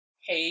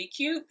Hey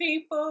cute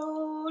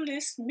people,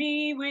 it's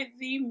me with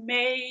the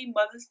May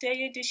Mother's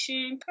Day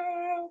edition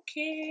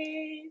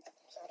Curlkit.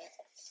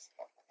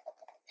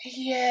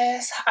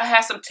 Yes, I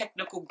had some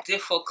technical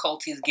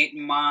difficulties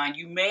getting mine.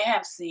 You may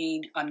have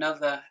seen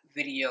another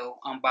video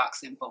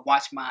unboxing, but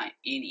watch mine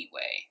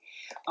anyway.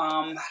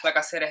 Like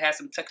I said, I had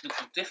some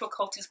technical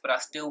difficulties, but I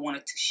still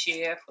wanted to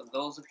share for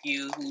those of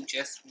you who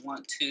just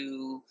want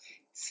to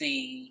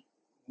see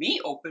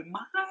me open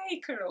my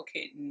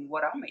Curlkit and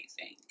what I may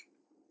think.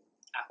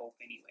 I hope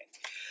anyway.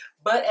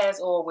 But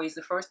as always,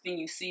 the first thing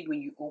you see when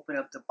you open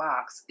up the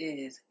box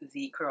is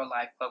the Curl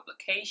Life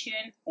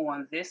publication.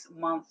 On this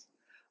month's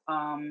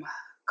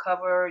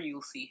cover,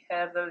 you'll see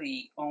Heather,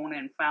 the owner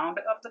and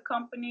founder of the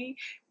company,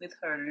 with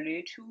her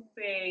little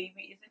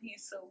baby. Isn't he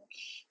so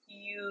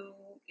cute?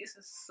 This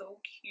is so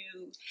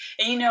cute.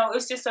 And you know,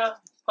 it's just a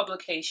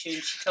publication.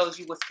 She tells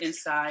you what's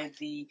inside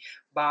the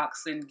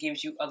box and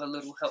gives you other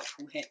little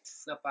helpful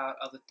hints about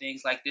other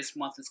things. Like this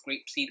month is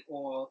grapeseed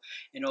oil,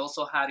 and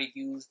also how to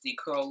use the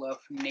Curl of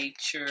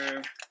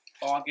Nature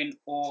argan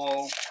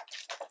oil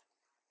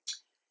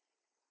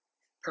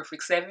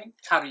Perfect 7,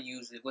 how to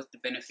use it, what the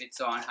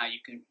benefits are, and how you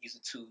can use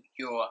it to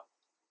your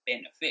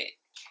benefit.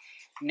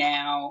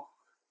 Now,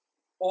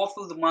 all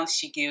through the month,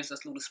 she gives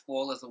us little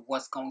spoilers of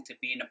what's going to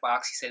be in the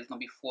box. She said it's going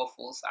to be 4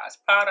 full-size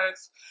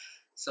products.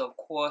 So, of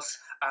course,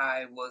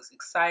 I was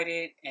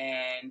excited,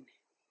 and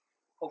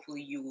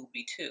hopefully you will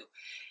be too.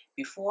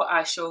 Before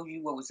I show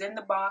you what was in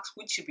the box,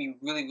 which should be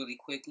really, really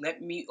quick,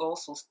 let me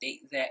also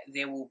state that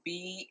there will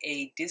be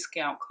a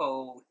discount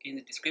code in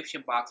the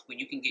description box where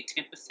you can get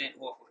 10%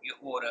 off of your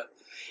order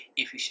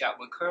if you shop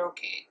with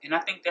Curlkit. And I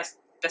think that's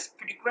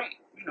pretty great.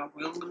 You know,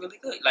 really, really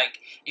good. Like,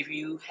 if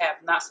you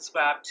have not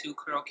subscribed to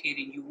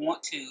Curlkit and you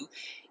want to,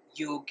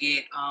 you'll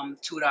get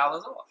 $2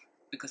 off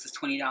because it's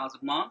 $20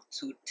 a month.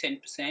 To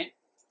 10%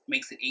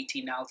 makes it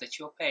 $18 that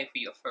you'll pay for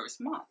your first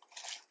month.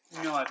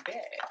 Not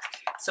bad.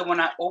 So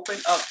when I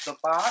opened up the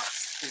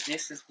box,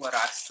 this is what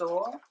I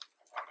saw. I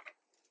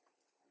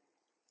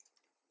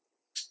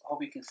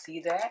hope you can see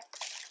that.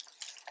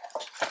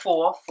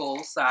 4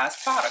 full-size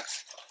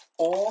products,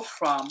 all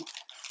from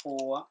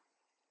 4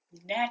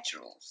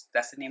 Naturals.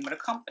 That's the name of the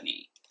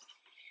company.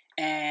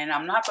 And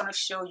I'm not going to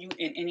show you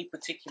in any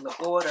particular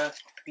order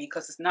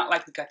because it's not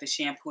like we got the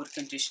shampoo, the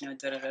conditioner,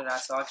 da-da-da-da.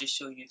 So I'll just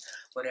show you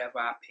whatever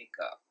I pick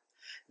up.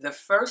 The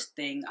first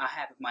thing I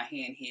have in my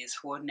hand here is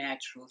 4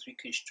 Naturals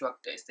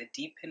Reconstructor. It's the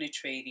Deep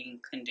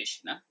Penetrating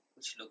Conditioner,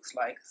 which looks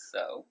like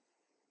so.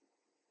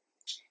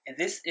 And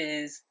this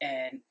is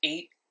an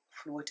 8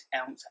 fluid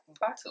ounce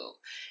bottle.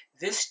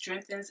 This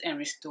strengthens and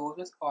restores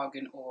with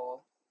argan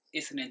oil.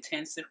 It's an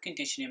intensive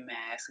conditioning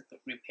mask.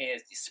 It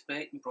repairs the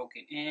split and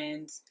broken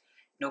ends.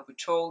 No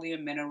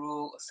petroleum,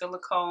 mineral, or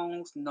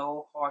silicones.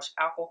 No harsh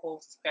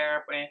alcohols, it's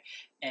paraben,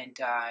 and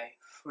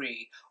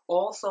dye-free.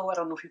 Also, I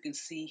don't know if you can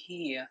see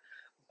here,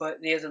 but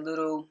there's a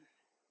little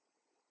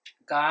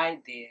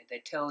guide there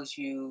that tells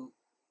you,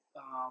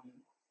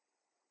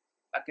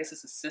 I guess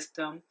it's a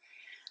system.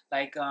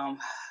 Like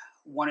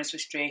 1 is for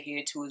straight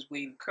hair, 2 is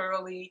wavy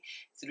curly,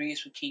 3 is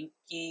for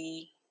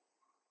kinky,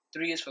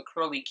 3 is for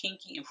curly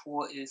kinky, and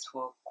 4 is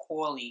for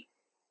coily.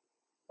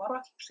 Why do I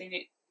keep saying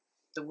it?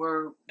 The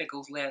word that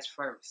goes last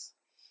first.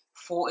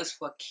 4 is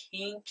for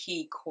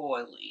kinky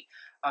coily.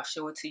 I'll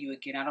show it to you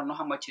again. I don't know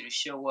how much it'll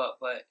show up,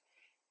 but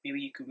maybe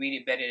you can read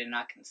it better than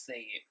I can say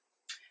it.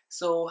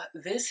 So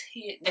this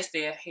here, that's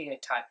their hair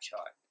type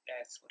chart.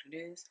 That's what it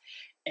is.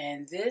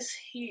 And this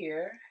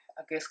here,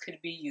 I guess, could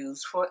be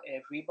used for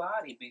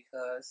everybody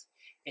because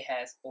it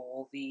has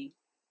all the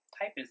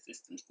typing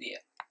systems there,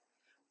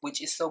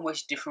 which is so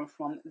much different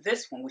from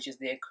this one, which is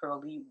their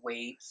Curly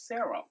Wave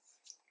Serum,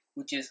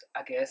 which is,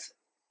 I guess,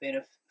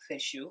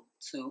 beneficial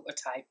to a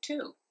type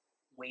 2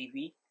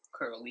 wavy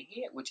curly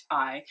hair, which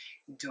I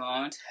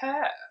don't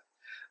have.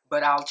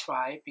 But I'll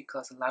try it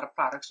because a lot of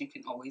products you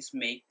can always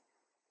make,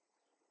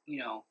 you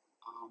know,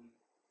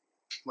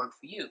 work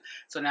for you.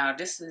 So now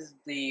this is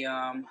the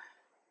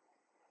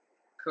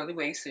Curly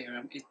Wave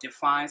Serum. It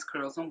defines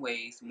curls and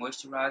waves,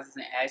 moisturizes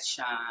and adds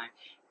shine,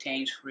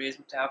 tames frizz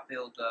without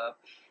buildup,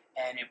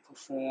 and it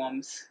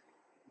reforms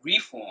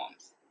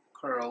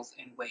curls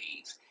and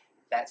waves.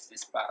 That's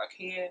this product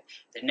here.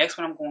 The next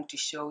one I'm going to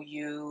show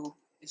you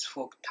is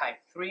for type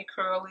 3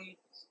 curly,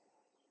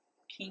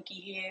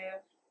 kinky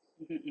hair.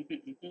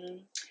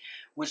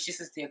 Which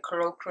this is their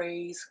Curl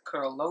Craze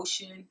Curl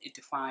Lotion. It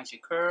defines your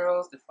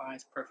curls,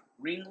 defines perfect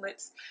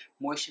ringlets,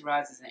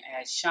 moisturizes and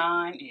adds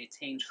shine, and it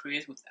tames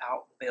frizz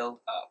without build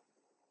up.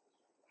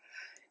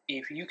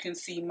 If you can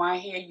see my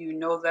hair, you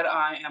know that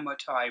I am a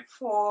type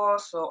 4,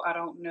 so I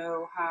don't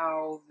know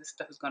how this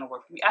stuff is going to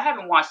work for me. I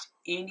haven't watched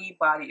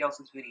anybody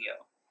else's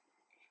video,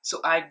 so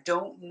I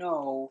don't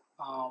know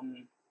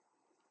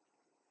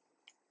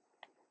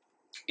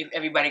if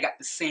everybody got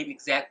the same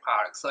exact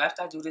product. So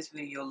after I do this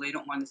video later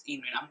on this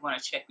evening, I'm going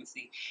to check and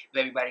see if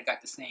everybody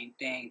got the same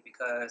thing,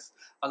 because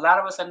a lot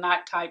of us are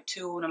not type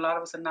 2 and a lot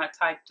of us are not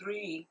type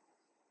 3.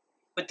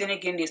 But then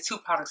again, there's 2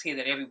 products here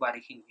that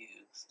everybody can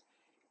use.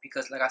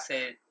 because like I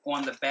said,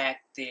 on the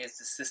back there's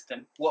the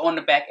system. Well, on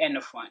the back and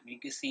the front, you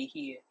can see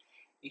here,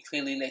 it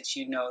clearly lets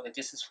you know that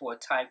this is for a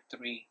type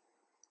 3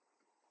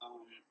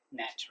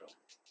 natural.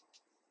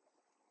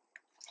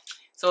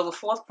 So the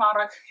fourth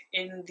product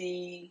in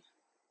the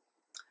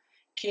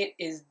kit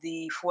is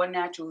the 4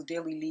 Naturals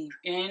Daily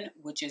Leave-In,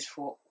 which is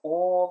for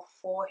all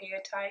 4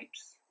 hair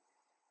types.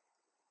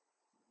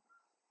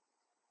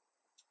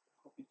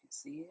 Hope you can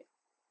see it.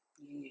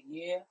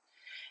 Yeah.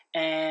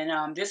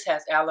 And this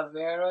has aloe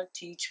vera,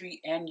 tea tree,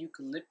 and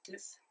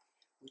eucalyptus,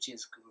 which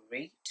is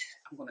great.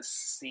 I'm going to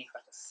see if I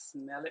can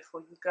smell it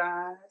for you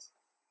guys.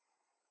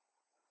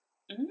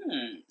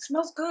 It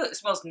smells good. It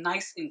smells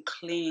nice and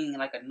clean,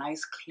 like a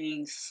nice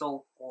clean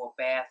soap or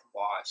bath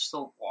wash,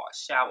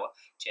 shower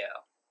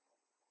gel.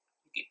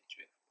 You get the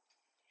drift.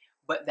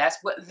 But that's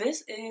what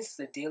this is,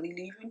 the daily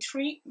leave-in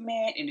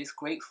treatment, and it's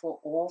great for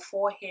all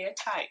 4 hair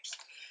types.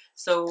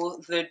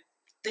 So the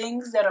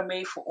things that are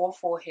made for all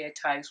 4 hair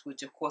types,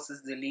 which of course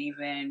is the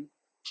leave-in,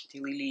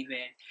 daily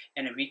leave-in,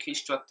 and the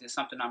reconstruct is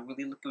something I'm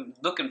really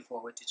looking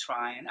forward to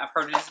trying. I've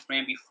heard of this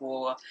brand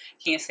before.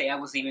 Can't say I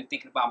was even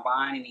thinking about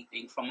buying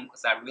anything from them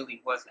because I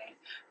really wasn't.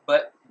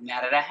 But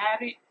now that I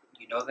have it,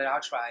 you know that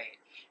I'll try it.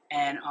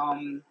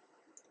 And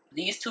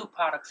these 2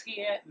 products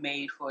here,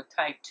 made for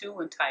type 2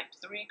 and type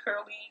 3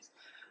 curlies,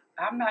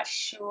 I'm not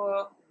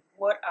sure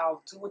what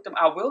I'll do with them.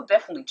 I will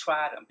definitely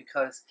try them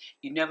because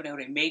you never know,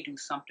 they may do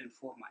something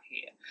for my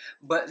hair.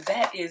 But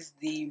that is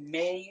the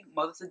May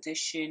Mother's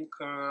Edition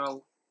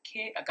Curl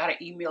Kit. I got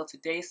an email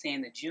today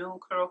saying the June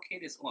Curl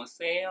Kit is on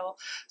sale.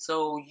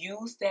 So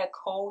use that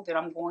code that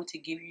I'm going to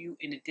give you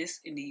in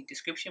the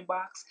description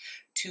box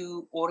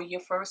to order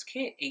your first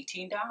kit,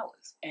 $18.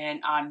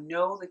 And I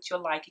know that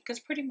you'll like it because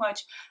pretty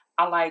much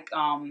I like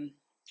a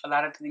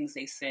lot of the things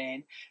they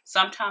send.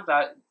 Sometimes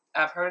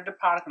I've heard of the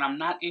product and I'm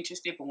not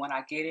interested, but when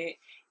I get it,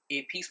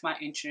 it piques my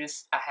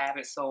interest. I have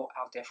it, so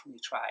I'll definitely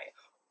try it.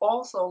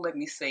 Also, let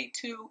me say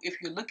too,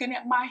 if you're looking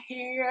at my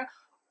hair,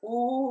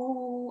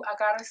 ooh, I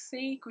got a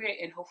secret,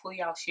 and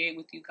hopefully I'll share it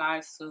with you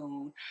guys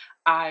soon.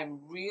 I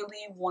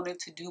really wanted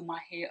to do my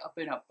hair up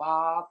in a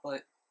bob,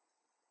 but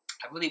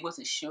I really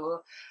wasn't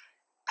sure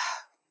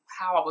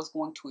how I was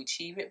going to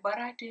achieve it, but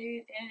I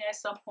did, and at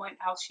some point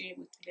I'll share it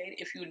with you later.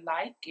 If you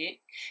like it,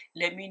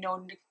 let me know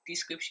in the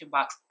description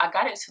box. I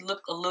got it to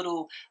look a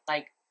little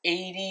like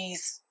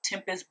 80s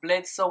Tempest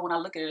Bledsoe. When I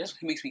look at it, that's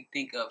what it makes me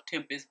think of,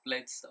 Tempest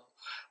Bledsoe.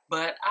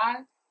 But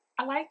I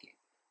like it.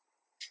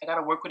 I got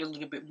to work with it a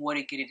little bit more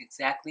to get it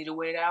exactly the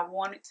way that I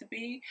want it to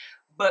be.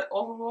 But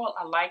overall,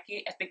 I like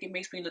it. I think it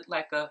makes me look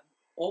like a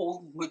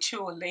old,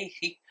 mature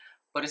lady,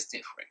 but it's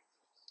different.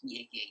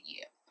 Yeah.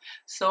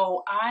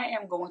 So I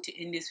am going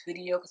to end this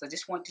video because I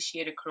just want to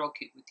share the curl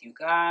kit with you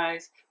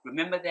guys.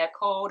 Remember that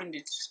code in the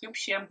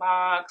description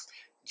box.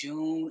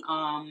 June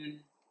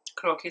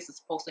curl kit is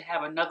supposed to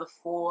have another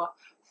 4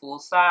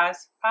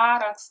 full-size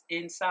products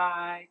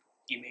inside.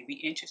 You may be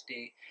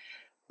interested.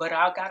 But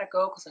I gotta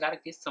go because I gotta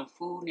get some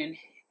food and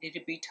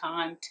it'll be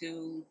time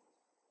to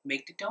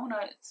make the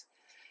donuts.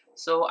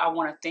 So I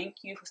want to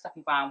thank you for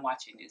stopping by and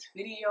watching this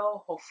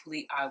video.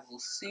 Hopefully I will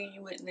see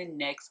you in the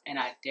next, and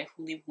I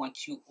definitely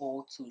want you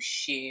all to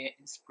share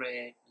and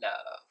spread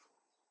love.